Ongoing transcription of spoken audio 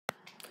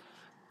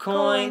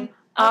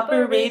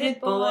coin-operated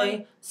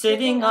boy,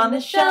 sitting on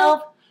the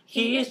shelf.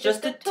 He is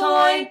just a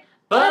toy,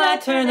 but I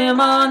turn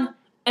him on,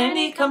 and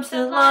he comes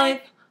to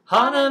life.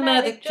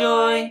 Automatic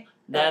joy,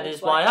 that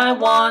is why I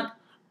want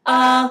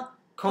a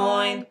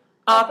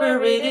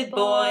coin-operated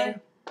boy.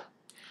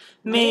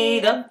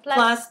 Made of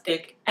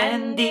plastic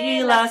and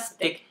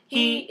elastic,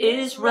 he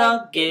is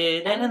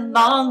rugged and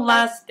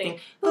long-lasting.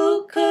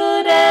 Who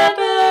could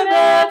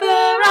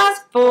ever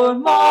ask for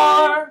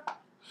more?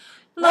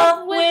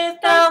 Love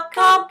without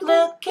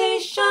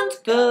complications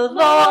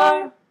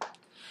galore.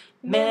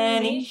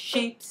 Many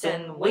shapes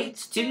and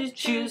weights to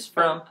choose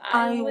from.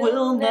 I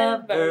will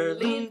never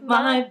leave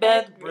my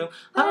bedroom.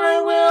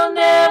 I will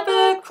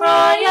never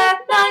cry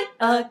at night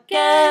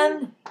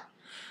again.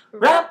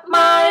 Wrap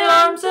my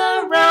arms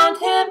around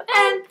him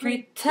and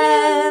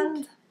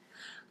pretend.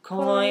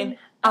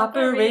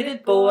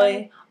 Coin-operated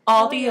boy,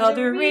 all the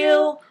other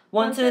real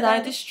ones that I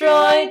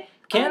destroy.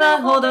 Can I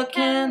hold a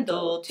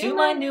candle to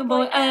my new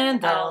boy,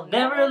 and I'll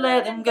never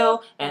let him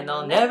go, and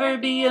I'll never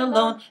be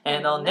alone,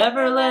 and I'll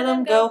never let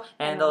him go,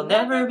 and I'll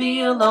never be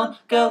alone,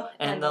 go,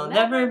 and I'll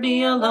never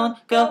be alone,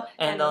 go,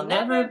 and I'll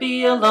never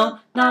be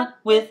alone, not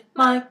with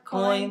my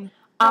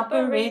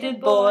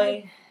coin-operated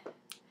boy.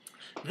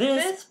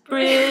 This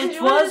bridge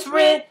was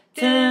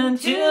written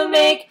to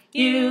make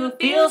you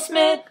feel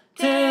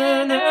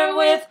smitten, or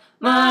with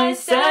my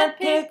sad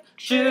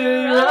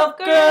picture of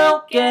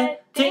girl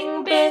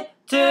getting bitter.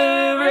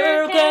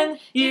 Can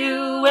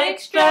you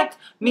extract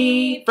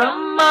me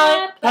from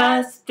my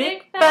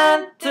plastic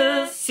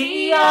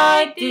fantasy?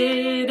 I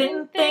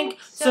didn't think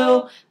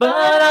so,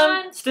 but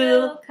I'm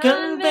still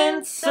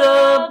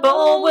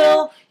convincible.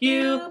 Will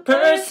you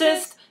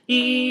persist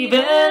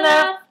even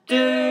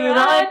after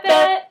I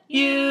bet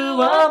you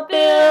 $1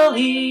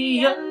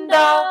 billion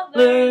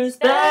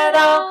that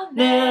I'll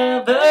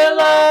never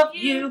love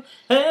you?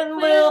 And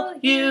will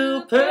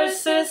you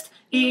persist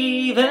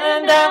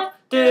even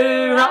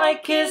after I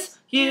kiss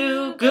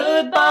you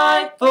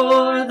goodbye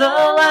for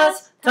the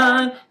last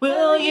time?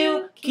 Will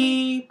you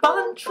keep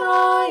on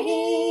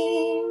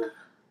trying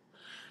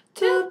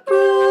to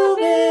prove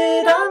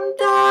it? I'm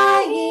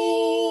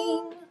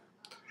dying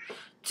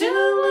to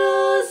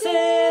lose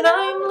it.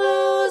 I'm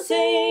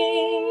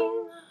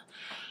losing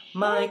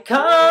my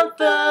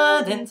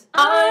confidence.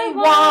 I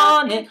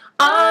want it,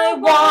 I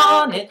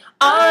want it,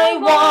 I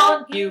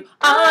want you,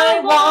 I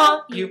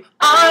want you,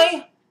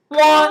 I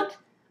want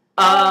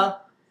a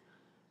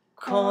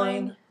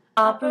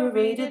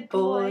coin-operated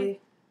boy.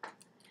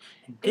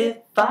 And if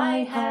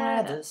I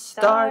had a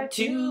star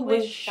to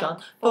wish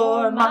on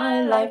for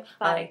my life,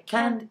 I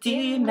can't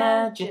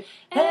imagine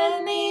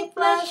any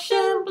flesh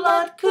and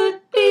blood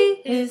could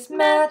be his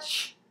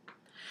match.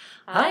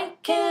 I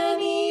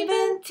can't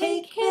even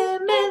take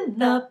him in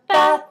the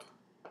bath.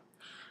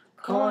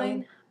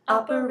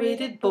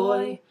 Coin-operated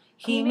boy,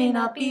 he may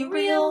not be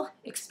real,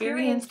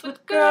 experienced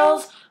with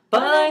girls,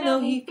 but I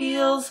know he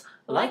feels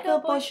like a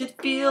boy should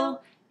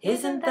feel.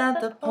 Isn't that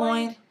the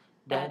point?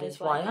 That is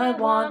why I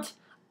want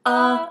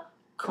a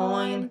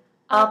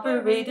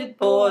coin-operated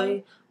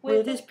boy,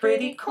 with his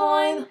pretty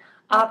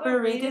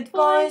coin-operated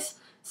voice,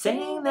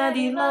 saying that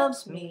he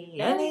loves me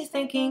and he's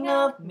thinking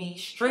of me,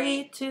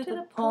 straight to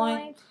the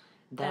point.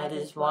 That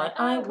is why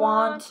I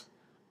want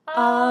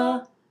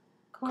a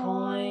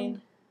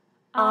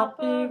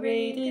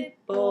coin-operated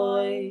boy.